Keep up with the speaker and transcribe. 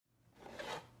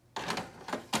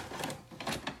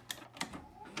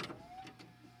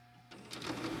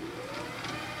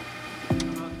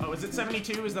Was it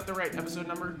 72? Is that the right episode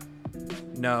number?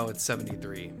 No, it's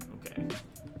 73. Okay.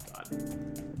 God.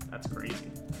 That's crazy.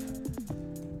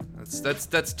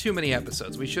 That's too many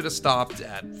episodes. We should have stopped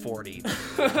at 40.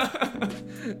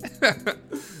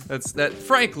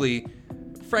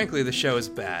 Frankly, the show is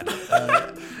bad.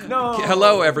 No.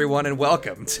 Hello, everyone, and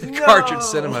welcome to Cartridge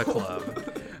Cinema Club.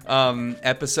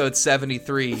 Episode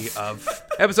 73 of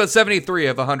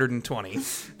 120.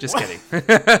 Just kidding.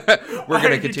 We're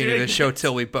gonna continue this show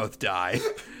till we both die.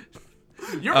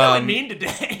 You're really mean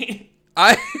today.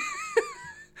 I'm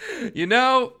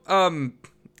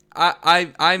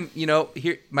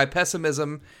here. My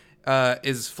pessimism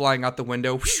is flying out the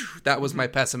window. That was my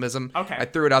pessimism. Okay. I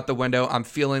threw it out the window. I'm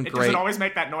feeling great. Does it always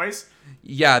make that noise?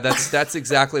 Yeah, that's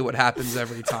exactly what happens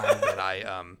every time that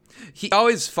I he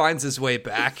always finds his way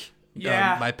back.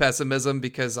 Yeah. My pessimism,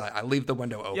 because I leave the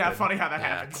window open. Yeah, funny how that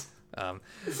happens.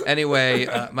 Anyway,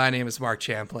 my name is Mark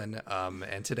Champlin,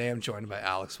 and today I'm joined by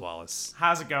Alex Wallace.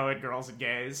 How's it going, girls and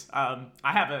gays? I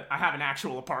have an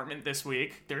actual apartment this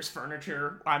week. There's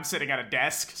furniture. I'm sitting at a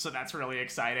desk, so that's really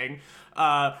exciting.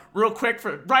 Real quick,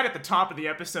 right at the top of the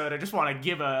episode, I just want to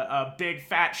give a big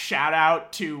fat shout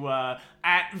out to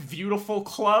at Beautiful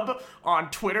Club on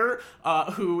Twitter,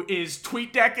 who is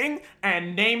tweet decking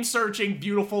and name searching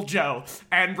Beautiful Joe,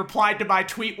 and replied to my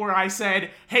tweet where I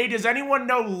said, "Hey, does anyone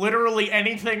know literally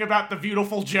anything about the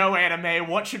Beautiful Joe anime?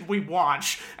 What should we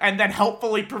watch?" And then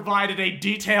helpfully provided a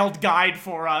detailed guide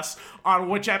for us on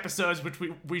which episodes which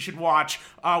we should watch,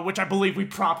 which I believe we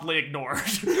promptly ignored.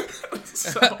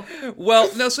 So. Well,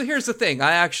 no, so here's the thing.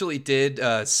 I actually did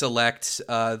select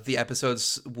the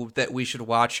episodes that we should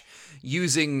watch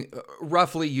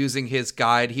roughly using his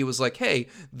guide. He was like, hey,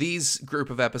 these group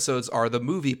of episodes are the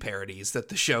movie parodies that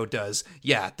the show does.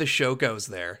 Yeah, the show goes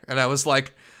there. And I was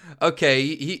like,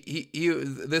 okay,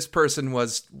 this person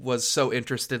was so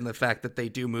interested in the fact that they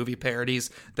do movie parodies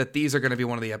that these are going to be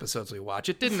one of the episodes we watch.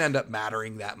 It didn't end up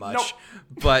mattering that much,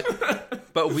 nope.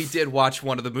 but we did watch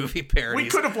one of the movie parodies. We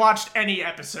could have watched any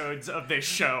episodes of this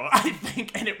show, I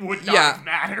think, and it would not have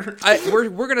mattered. We're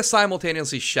going to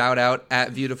simultaneously shout out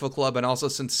at Beautiful Club and also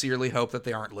sincerely hope that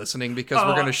they aren't listening, because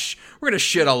we're going to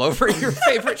shit all over your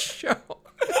favorite show.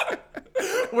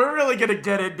 We're really gonna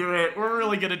get into it. We're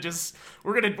really gonna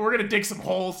we're gonna dig some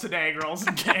holes today, girls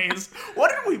and gays. What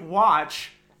did we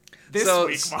watch this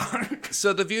week, Mark?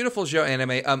 So the Beautiful Joe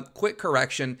anime. Quick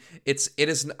correction. It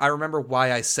is. I remember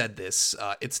why I said this.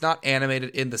 It's not animated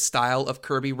in the style of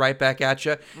Kirby Right Back at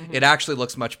Ya. Mm-hmm. It actually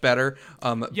looks much better.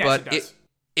 Yes, but it does.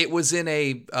 It was in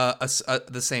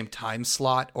the same time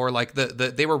slot, or like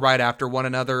they were right after one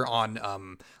another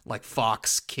on like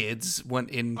Fox Kids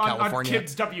in California. On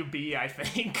Kids WB, I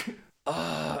think.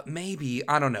 Maybe,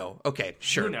 I don't know. Okay,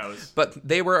 sure. Who knows? But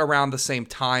they were around the same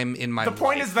time in my life. The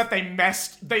point is that they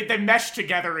meshed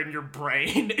together in your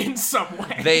brain in some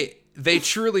way. They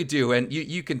truly do, and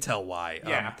you can tell why.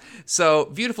 Yeah. So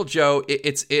Beautiful Joe,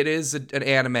 it is an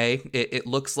anime. It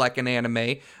looks like an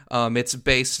anime. It's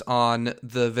based on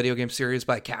the video game series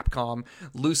by Capcom,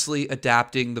 loosely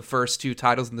adapting the first two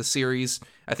titles in the series.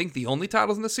 I think the only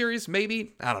titles in the series,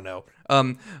 maybe? I don't know.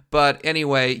 But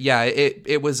anyway, yeah, it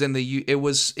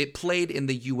played in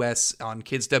the US on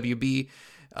Kids WB,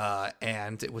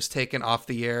 and it was taken off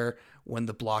the air when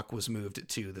the block was moved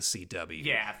to the CW.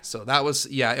 Yeah. So that was,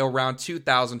 around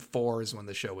 2004 is when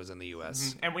the show was in the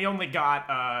US. Mm-hmm. And we only got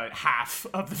half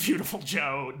of the Beautiful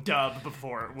Joe dub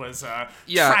before it was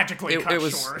tragically cut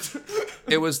short.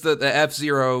 It was the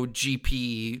F-Zero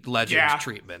GP Legend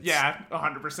treatment. Yeah,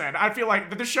 100%. I feel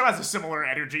like this show has a similar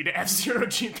energy to F-Zero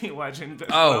GP Legend.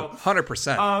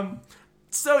 100%.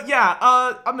 So yeah,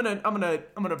 I'm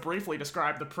gonna briefly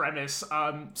describe the premise.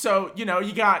 So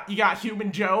you got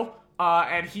Human Joe,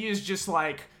 and he is just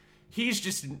an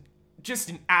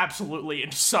absolutely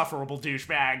insufferable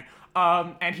douchebag.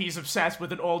 And he's obsessed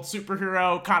with an old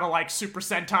superhero, kind of like Super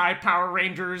Sentai Power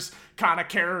Rangers kind of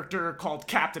character called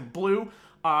Captain Blue.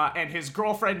 And his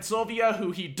girlfriend Sylvia, who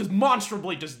he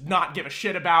demonstrably does not give a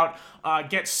shit about,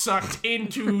 gets sucked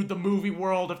into the movie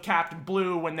world of Captain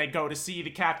Blue when they go to see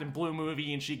the Captain Blue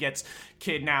movie, and she gets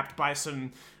kidnapped by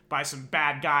some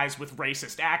bad guys with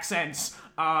racist accents.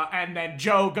 And then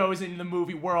Joe goes into the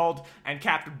movie world, and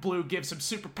Captain Blue gives him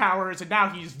superpowers, and now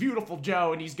he's Beautiful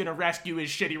Joe, and he's gonna rescue his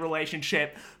shitty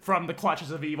relationship from the clutches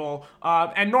of evil.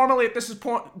 And normally at this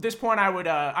point,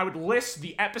 I would list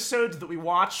the episodes that we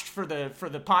watched for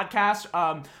the podcast,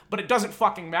 but it doesn't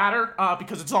fucking matter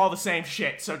because it's all the same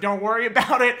shit. So don't worry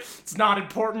about it. It's not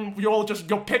important. You'll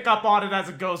pick up on it as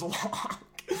it goes along.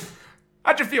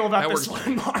 How'd you feel about this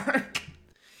one, Mark?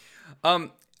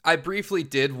 I briefly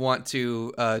did want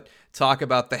to talk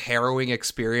about the harrowing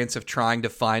experience of trying to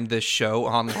find this show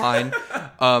online.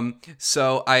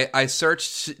 So I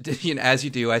searched, as you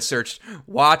do, I searched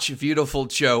 "Watch Beautiful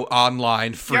Joe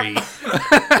online free." Yep.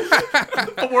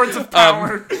 The words of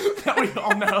power that we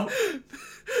all know.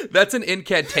 That's an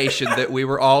incantation that we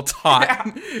were all taught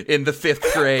in the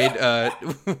 5th grade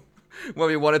when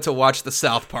we wanted to watch the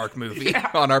South Park movie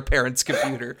on our parents'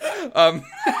 computer.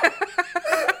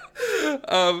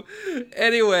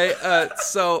 Anyway,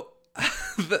 so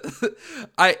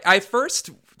I first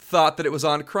thought that it was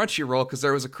on Crunchyroll because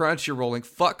there was a Crunchyroll link.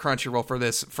 Fuck Crunchyroll for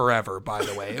this forever, by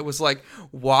the way. It was like,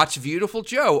 watch Beautiful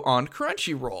Joe on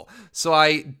Crunchyroll. So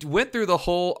I went through the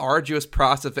whole arduous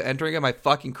process of entering in my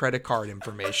fucking credit card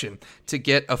information to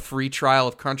get a free trial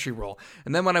of Crunchyroll.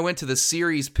 And then when I went to the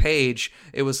series page,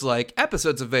 it was like,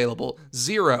 episodes available,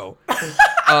 0.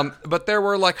 But there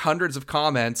were like hundreds of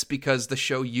comments because the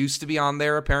show used to be on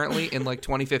there apparently in like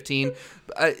 2015.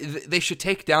 They should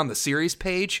take down the series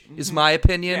page, is my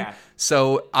opinion. Yeah.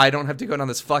 So I don't have to go down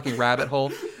this fucking rabbit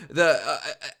hole.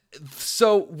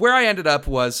 So where I ended up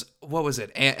was, what was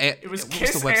it? It was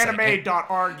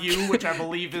kissanime.ru, which I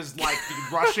believe is like the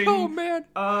Russian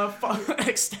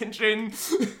extension.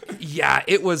 Yeah,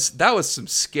 that was some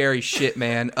scary shit,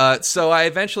 man. So I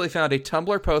eventually found a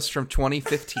Tumblr post from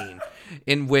 2015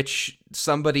 in which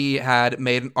somebody had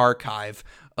made an archive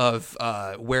of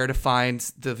where to find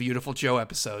the Beautiful Joe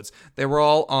episodes. They were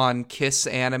all on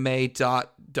kissanime.ru.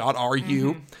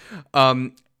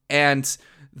 And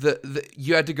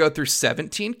you had to go through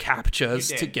 17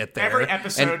 captchas to get there.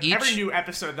 Every new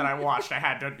episode that I watched, I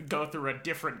had to go through a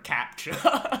different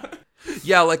captcha.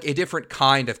 Yeah, like a different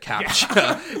kind of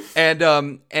captcha.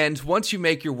 Yeah. And once you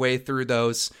make your way through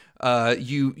those,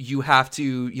 you have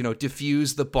to,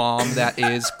 defuse the bomb that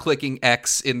is clicking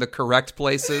X in the correct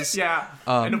places. Yeah,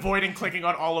 and avoiding clicking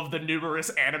on all of the numerous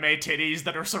anime titties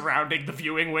that are surrounding the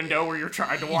viewing window where you're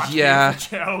trying to watch the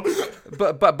show.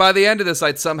 But by the end of this,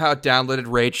 I'd somehow downloaded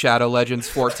Raid Shadow Legends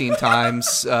 14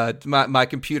 times. My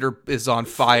computer is on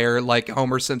fire like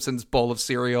Homer Simpson's bowl of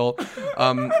cereal.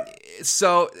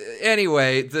 So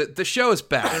anyway, the show is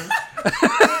bad.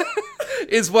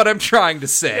 Is what I'm trying to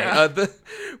say. Yeah.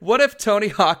 What if Tony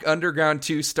Hawk Underground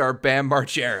 2 star Bam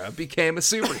Margera became a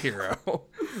superhero?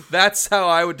 That's how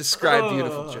I would describe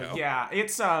Beautiful Joe. Yeah,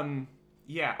 it's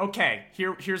okay.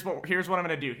 Here's what I'm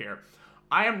gonna do here.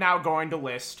 I am now going to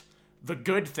list the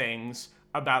good things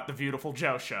about the Beautiful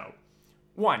Joe show.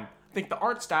 1, I think the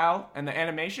art style and the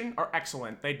animation are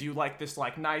excellent. They do like this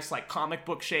like nice like comic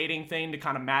book shading thing to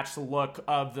kind of match the look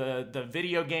of the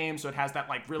video game. So it has that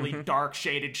like really dark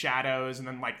shaded shadows and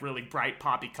then like really bright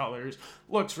poppy colors.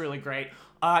 Looks really great.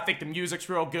 I think the music's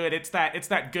real good. It's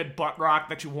that good butt rock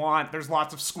that you want. There's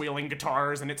lots of squealing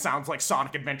guitars and it sounds like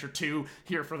Sonic Adventure 2.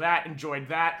 Here for that. Enjoyed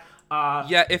that.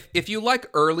 Yeah, if you like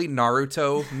early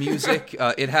Naruto music,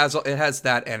 it has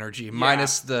that energy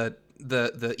minus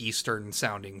the Eastern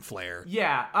sounding flair.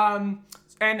 Yeah,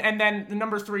 and then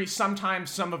number 3, sometimes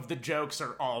some of the jokes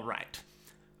are all right.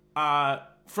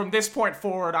 From this point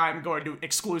forward, I'm going to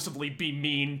exclusively be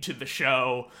mean to the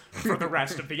show for the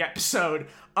rest of the episode.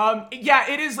 Yeah,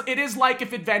 it is like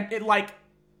if it's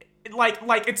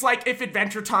like if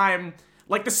Adventure Time,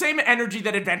 like the same energy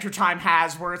that Adventure Time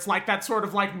has, where it's like that sort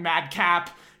of like madcap.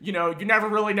 You never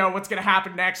really know what's gonna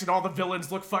happen next, and all the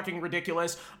villains look fucking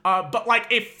ridiculous. But like,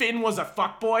 if Finn was a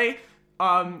fuckboy,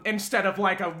 instead of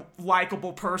like a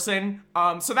likable person,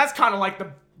 so that's kind of like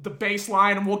the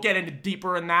baseline, and we'll get into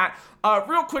deeper in that.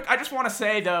 Real quick, I just want to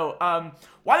say though,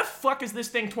 why the fuck is this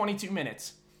thing 22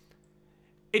 minutes?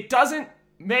 It doesn't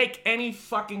make any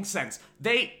fucking sense.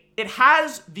 It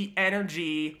has the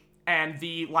energy and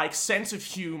the like sense of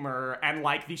humor and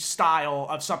like the style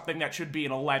of something that should be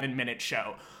an 11-minute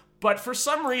show. But for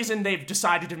some reason, they've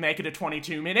decided to make it a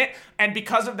 22-minute, and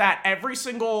because of that, every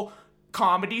single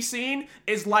comedy scene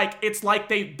is like, it's like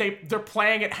they're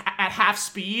playing it at half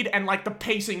speed, and like the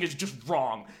pacing is just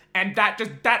wrong. And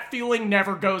that feeling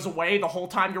never goes away the whole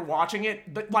time you're watching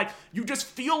it. Like, you just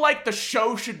feel like the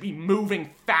show should be moving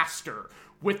faster.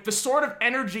 With the sort of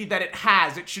energy that it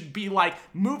has, it should be like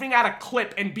moving at a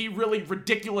clip and be really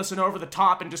ridiculous and over the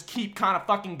top and just keep kind of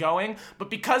fucking going.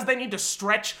 But because they need to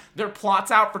stretch their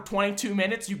plots out for 22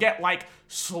 minutes, you get like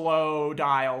slow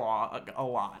dialogue a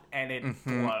lot, and it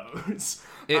blows.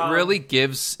 It really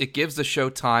gives the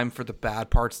show time for the bad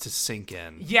parts to sink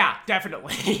in. Yeah,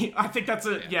 definitely. I think that's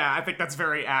I think that's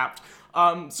very apt.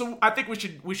 So I think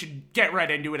we should get right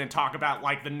into it and talk about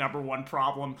like the number one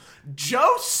problem.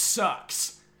 Joe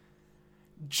sucks.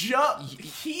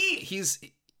 He's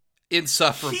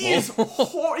insufferable. He is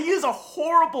a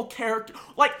horrible character.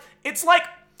 Like, it's like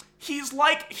he's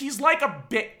like a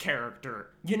bit character,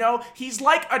 you know? He's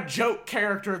like a joke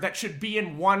character that should be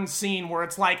in one scene where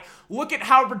it's like, look at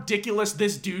how ridiculous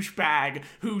this douchebag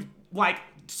who, like,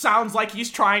 sounds like he's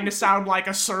trying to sound like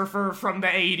a surfer from the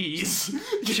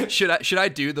 80s. Should I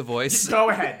do the voice? Go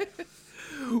ahead.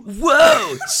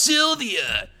 Whoa,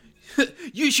 Sylvia!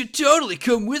 You should totally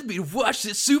come with me to watch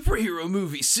this superhero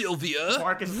movie, Sylvia.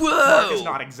 Mark is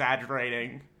not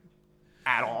exaggerating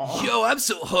at all. Yo, I'm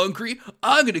so hungry.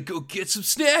 I'm gonna go get some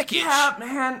snackage. Yeah,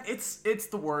 man, it's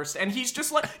the worst. And he's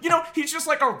just like, you know, he's just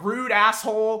like a rude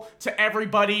asshole to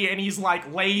everybody, and he's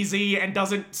like lazy and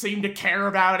doesn't seem to care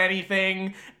about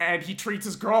anything, and he treats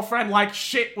his girlfriend like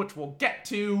shit, which we'll get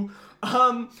to.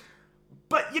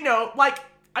 But you know, like,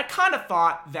 I kind of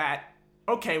thought that,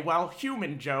 okay, well,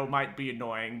 human Joe might be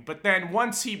annoying, but then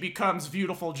once he becomes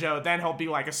beautiful Joe, then he'll be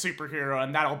like a superhero,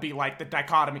 and that'll be like the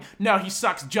dichotomy. No, he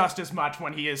sucks just as much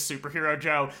when he is superhero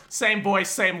Joe. Same voice,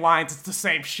 same lines, it's the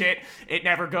same shit. It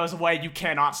never goes away. You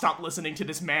cannot stop listening to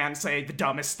this man say the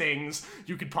dumbest things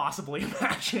you could possibly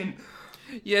imagine.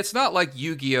 Yeah, it's not like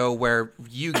Yu-Gi-Oh, where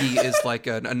Yugi is like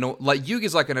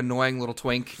Yugi's like an annoying little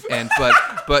twink, and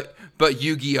but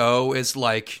Yu-Gi-Oh is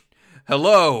like,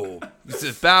 hello,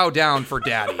 bow down for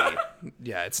daddy.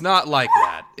 Yeah, it's not like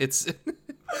that. It's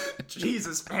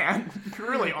Jesus, man,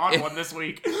 you're really on one this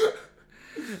week.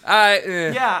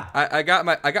 I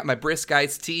got my brisk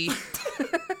iced tea.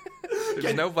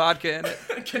 There's no vodka in it.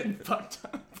 Getting fucked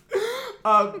up.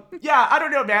 Yeah, I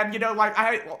don't know, man. You know, like,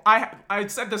 I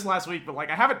said this last week, but like,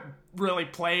 I haven't really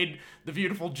played the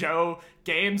Beautiful Joe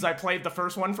games. I played the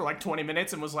first one for like 20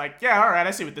 minutes and was like, yeah, all right,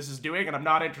 I see what this is doing, and I'm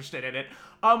not interested in it.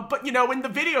 But you know, in the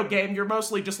video game, you're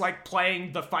mostly just like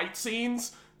playing the fight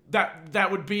scenes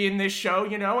that would be in this show,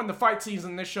 you know, and the fight scenes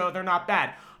in this show, they're not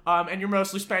bad. And you're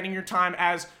mostly spending your time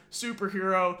as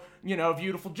superhero, you know,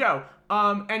 Beautiful Joe.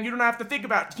 And you don't have to think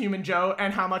about Human Joe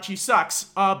and how much he sucks.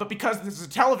 But because this is a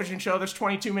television show that's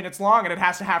 22 minutes long and it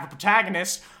has to have a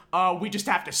protagonist, we just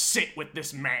have to sit with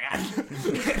this man.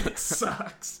 It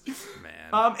sucks.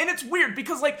 Man. And it's weird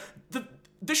because, like,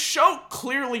 the show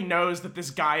clearly knows that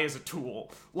this guy is a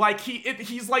tool. Like,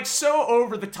 he's, like, so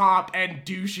over the top and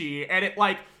douchey, and it,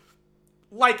 like,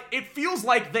 it feels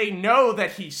like they know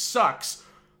that he sucks,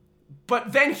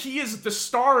 but then he is the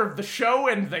star of the show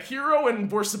and the hero,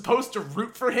 and we're supposed to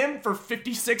root for him for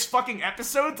 56 fucking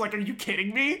episodes? Like, are you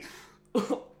kidding me?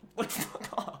 Like, fuck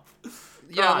off.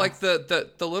 Yeah, God. like the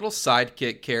little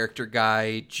sidekick character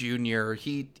guy, Junior,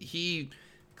 he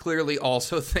clearly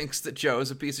also thinks that Joe is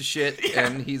a piece of shit,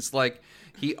 and he's like,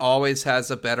 he always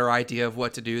has a better idea of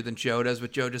what to do than Joe does,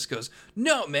 but Joe just goes,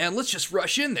 no, man, let's just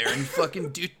rush in there and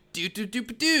fucking do.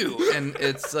 And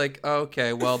it's like,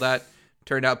 okay, well, that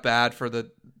turned out bad for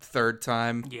the third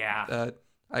time. Yeah.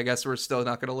 I guess we're still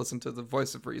not going to listen to the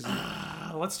voice of reason.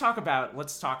 Let's talk about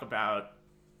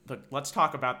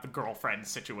the girlfriend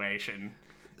situation.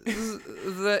 So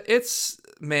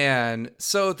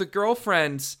the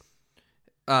girlfriend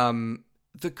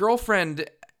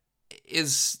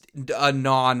is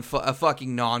a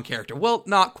fucking non-character. Well,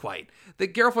 not quite. The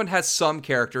girlfriend has some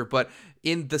character, but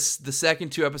in the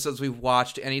second two episodes we've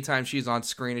watched, anytime she's on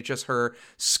screen, it's just her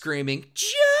screaming,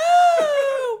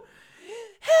 Joe!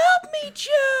 Help me,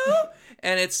 Joe!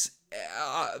 And it's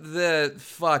the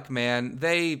fuck, man.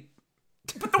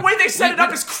 But the way they set it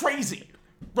up is crazy,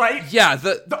 right? Yeah.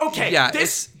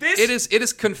 It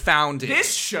is confounding.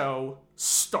 This show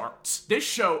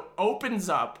opens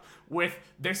up with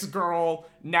this girl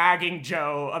nagging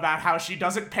Joe about how she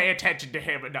doesn't pay attention to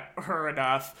her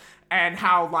enough, and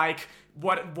how, like,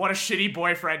 what a shitty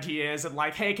boyfriend he is, and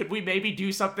like, hey, could we maybe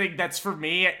do something that's for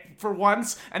me for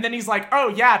once? And then he's like, oh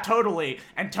yeah, totally,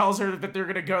 and tells her that they're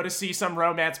gonna go to see some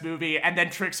romance movie, and then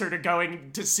tricks her to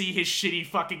going to see his shitty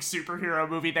fucking superhero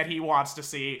movie that he wants to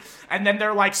see. And then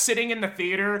they're like sitting in the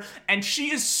theater, and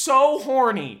she is so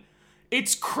horny.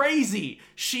 It's crazy.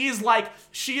 She is like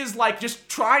just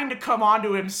trying to come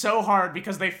onto him so hard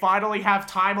because they finally have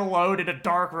time alone in a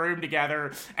dark room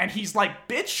together, and he's like,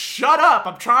 bitch, shut up.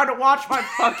 I'm trying to watch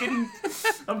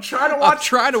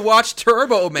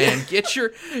Turbo Man. Get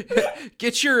your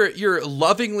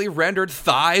lovingly rendered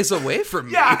thighs away from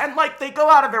me. Yeah, and like they go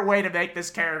out of their way to make this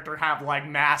character have like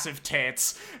massive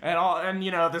tits and all, and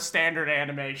you know, the standard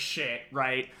anime shit,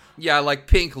 right? Yeah, like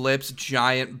pink lips,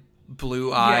 giant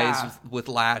blue eyes with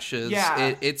lashes.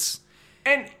 Yeah. It's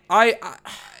and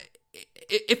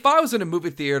if I was in a movie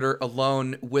theater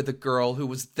alone with a girl who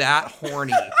was that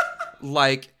horny,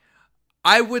 like,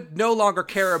 I would no longer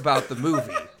care about the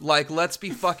movie. Like, let's be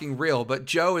fucking real. But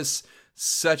Joe is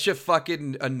such a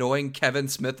fucking annoying Kevin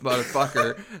Smith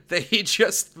motherfucker that he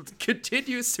just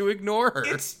continues to ignore her.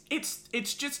 It's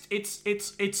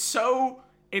so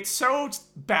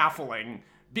baffling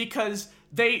because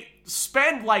they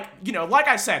spend like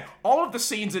I said, all of the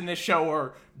scenes in this show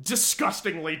are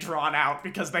disgustingly drawn out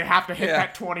because they have to hit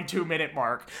that 22-minute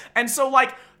mark. And so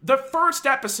like the first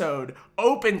episode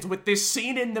opens with this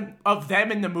scene of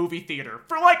them in the movie theater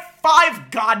for like 5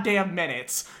 goddamn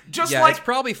minutes. It's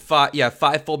probably 5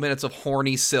 full minutes of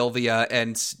horny Sylvia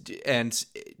and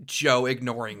Joe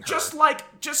ignoring her. Just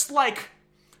like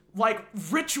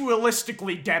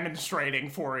ritualistically demonstrating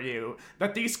for you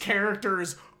that these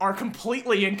characters are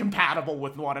completely incompatible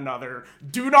with one another.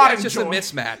 It's just a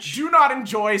mismatch. Do not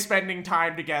enjoy spending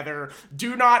time together.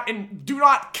 Do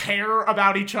not care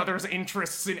about each other's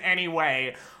interests in any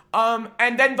way.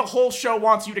 And then the whole show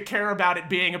wants you to care about it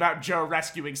being about Joe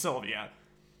rescuing Sylvia.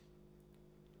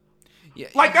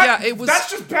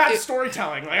 That's just bad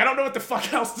storytelling. Like, I don't know what the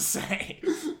fuck else to say.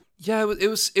 Yeah, it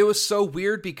was so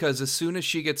weird because as soon as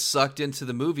she gets sucked into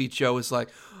the movie, Joe is like,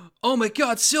 "Oh my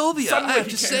God, Sylvia! Suddenly I have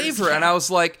to save her." And I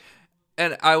was like,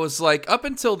 up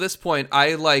until this point,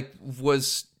 I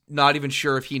was not even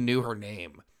sure if he knew her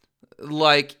name.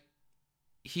 Like,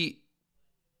 he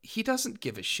doesn't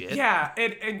give a shit. Yeah,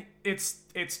 and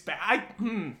it's bad.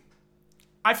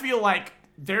 I feel like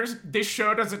this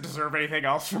show doesn't deserve anything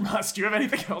else from us. Do you have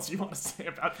anything else you want to say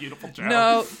about Beautiful Joe?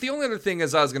 No, the only other thing I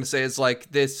was going to say is like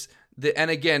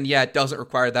and again, it doesn't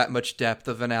require that much depth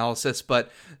of analysis,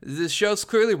 but this show's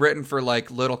clearly written for like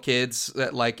little kids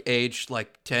that like age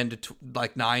like 9 to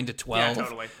 12. Yeah,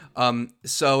 totally.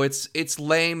 So it's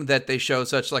lame that they show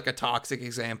such like a toxic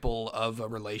example of a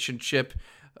relationship,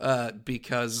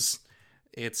 because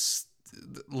it's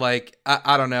like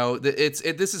I don't know.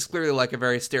 This is clearly like a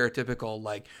very stereotypical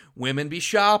like women be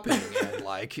shopping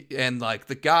and like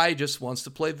the guy just wants to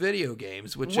play video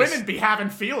games, which women be having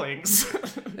feelings.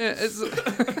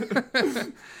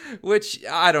 Which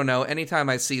I don't know. Anytime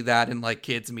I see that in like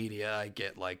kids media, I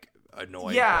get like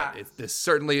annoyed. Yeah, but this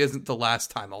certainly isn't the last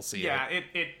time I'll see it. Yeah,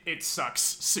 it sucks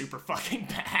super fucking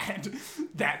bad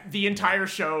that the entire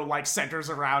show like centers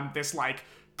around this like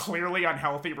clearly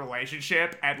unhealthy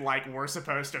relationship, and like we're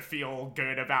supposed to feel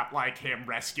good about like him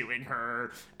rescuing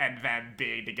her and them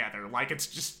being together. Like it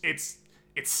sucks.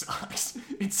 It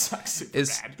sucks super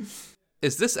bad.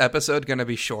 Is this episode going to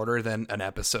be shorter than an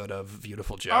episode of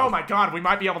Beautiful Joe? Oh my God, we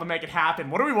might be able to make it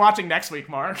happen. What are we watching next week,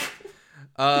 Mark?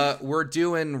 We're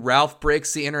doing Ralph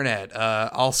Breaks the Internet,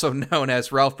 also known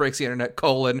as Ralph Breaks the Internet,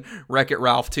 Wreck-It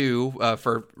Ralph 2,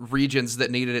 for regions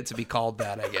that needed it to be called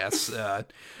that, I guess.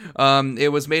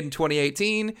 It was made in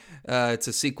 2018. It's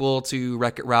a sequel to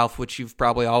Wreck-It Ralph, which you've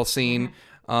probably all seen.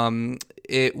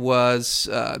 It was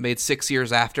made 6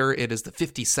 years after. It is the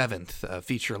 57th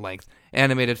feature-length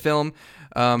animated film.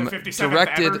 The 57th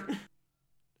directed. Ever?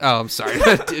 Oh, I'm sorry.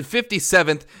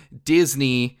 57th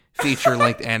Disney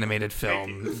feature-length animated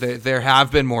film. There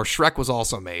have been more. Shrek was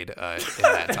also made in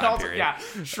that time period. Yeah,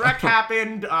 Shrek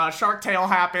happened, Shark Tale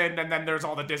happened, and then there's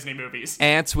all the Disney movies.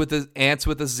 Ants with a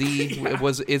Z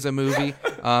is a movie,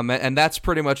 and that's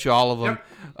pretty much all of them.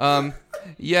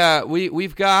 Yep.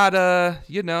 We've got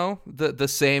the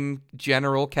same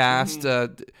general cast.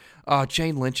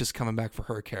 Jane Lynch is coming back for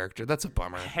her character. That's a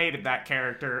bummer. I hated that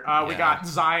character. We got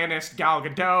Zionist Gal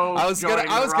Gadot. I was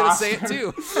gonna say it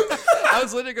too. I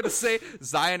was literally gonna say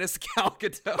Zionist Gal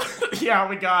Gadot. Yeah,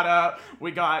 we got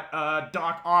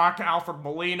Doc Ock, Alfred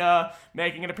Molina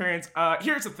making an appearance.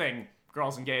 Here's the thing,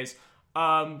 girls and gays.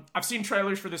 I've seen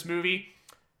trailers for this movie.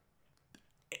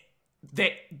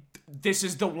 This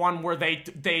is the one where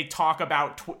they talk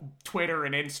about Twitter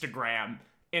and Instagram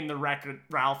in the Wreck-It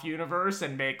Ralph universe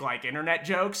and make like internet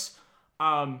jokes.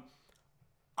 I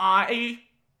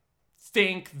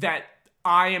think that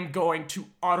I am going to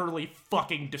utterly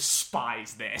fucking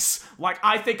despise this. Like,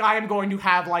 I think I am going to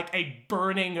have like a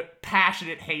burning,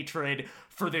 passionate hatred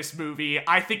for this movie.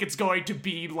 I think it's going to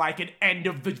be like an end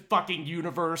of the fucking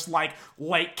universe, like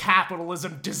late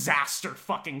capitalism disaster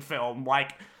fucking film.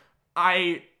 Like,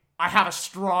 I have a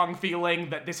strong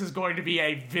feeling that this is going to be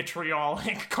a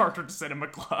vitriolic Cartridge Cinema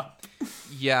Club.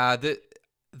 Yeah,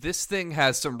 this thing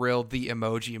has some real The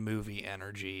Emoji Movie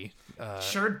energy.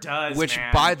 Sure does, which,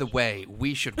 man. By the way,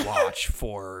 we should watch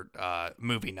for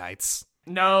movie nights.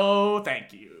 No,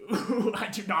 thank you. I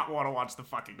do not want to watch the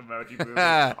fucking Emoji Movie.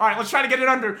 All right, let's try to get it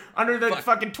under the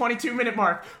fucking 22-minute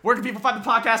mark. Where can people find the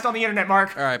podcast on the internet,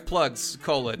 Mark? All right, plugs, :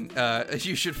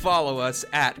 you should follow us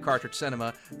at Cartridge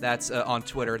Cinema. That's on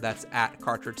Twitter. That's at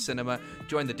Cartridge Cinema.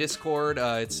 Join the Discord.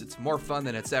 It's more fun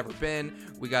than it's ever been.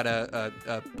 We got a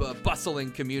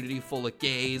bustling community full of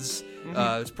gays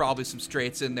There's probably some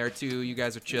straights in there too. You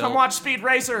guys are chill. Come watch Speed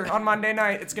Racer on Monday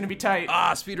night. It's gonna be tight.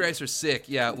 Speed Racer's sick.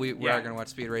 Yeah, we are gonna watch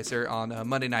Speed Racer on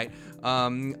Monday night.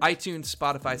 iTunes,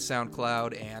 Spotify,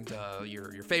 SoundCloud, and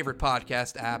your favorite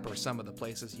podcast app or some of the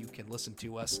places you can listen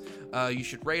to us. You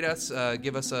should rate us,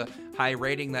 give us a high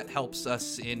rating. That helps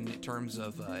us in terms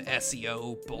of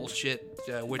SEO bullshit,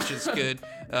 which is good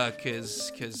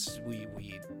because we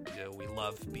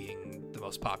love being the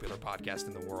most popular podcast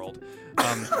in the world.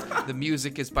 The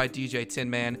music is by DJ Tin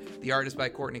Man. The art is by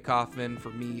Courtney Kaufman. For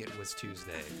me, it was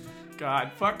Tuesday.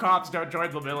 God, fuck cops, don't join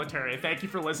the military. Thank you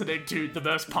for listening to the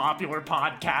most popular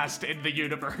podcast in the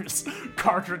universe,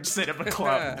 Cartridge Cinema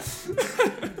Club.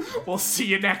 We'll see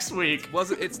you next week.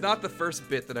 It's not the first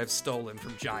bit that I've stolen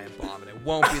from Giant Bomb, and it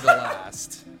won't be the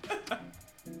last.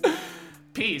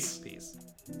 Peace. Peace.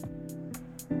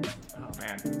 Oh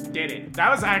man, did it.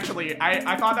 That was actually,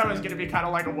 I thought that was gonna be kind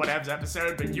of like a whatevs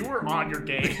episode, but you were on your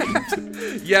game.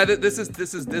 Yeah, this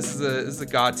is a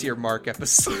God tier Mark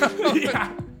episode.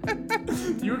 Yeah.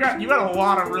 You had a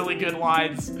lot of really good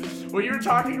lines. When you were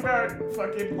talking about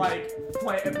fucking like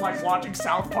watching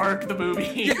South Park the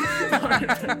movie,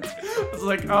 I was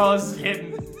like, oh, this is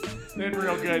hitting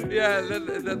real good. Yeah, then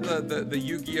the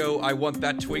Yu-Gi-Oh! I want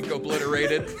that twink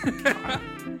obliterated.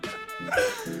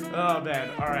 Oh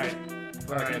man, all right,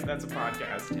 that's a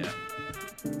podcast. Yeah.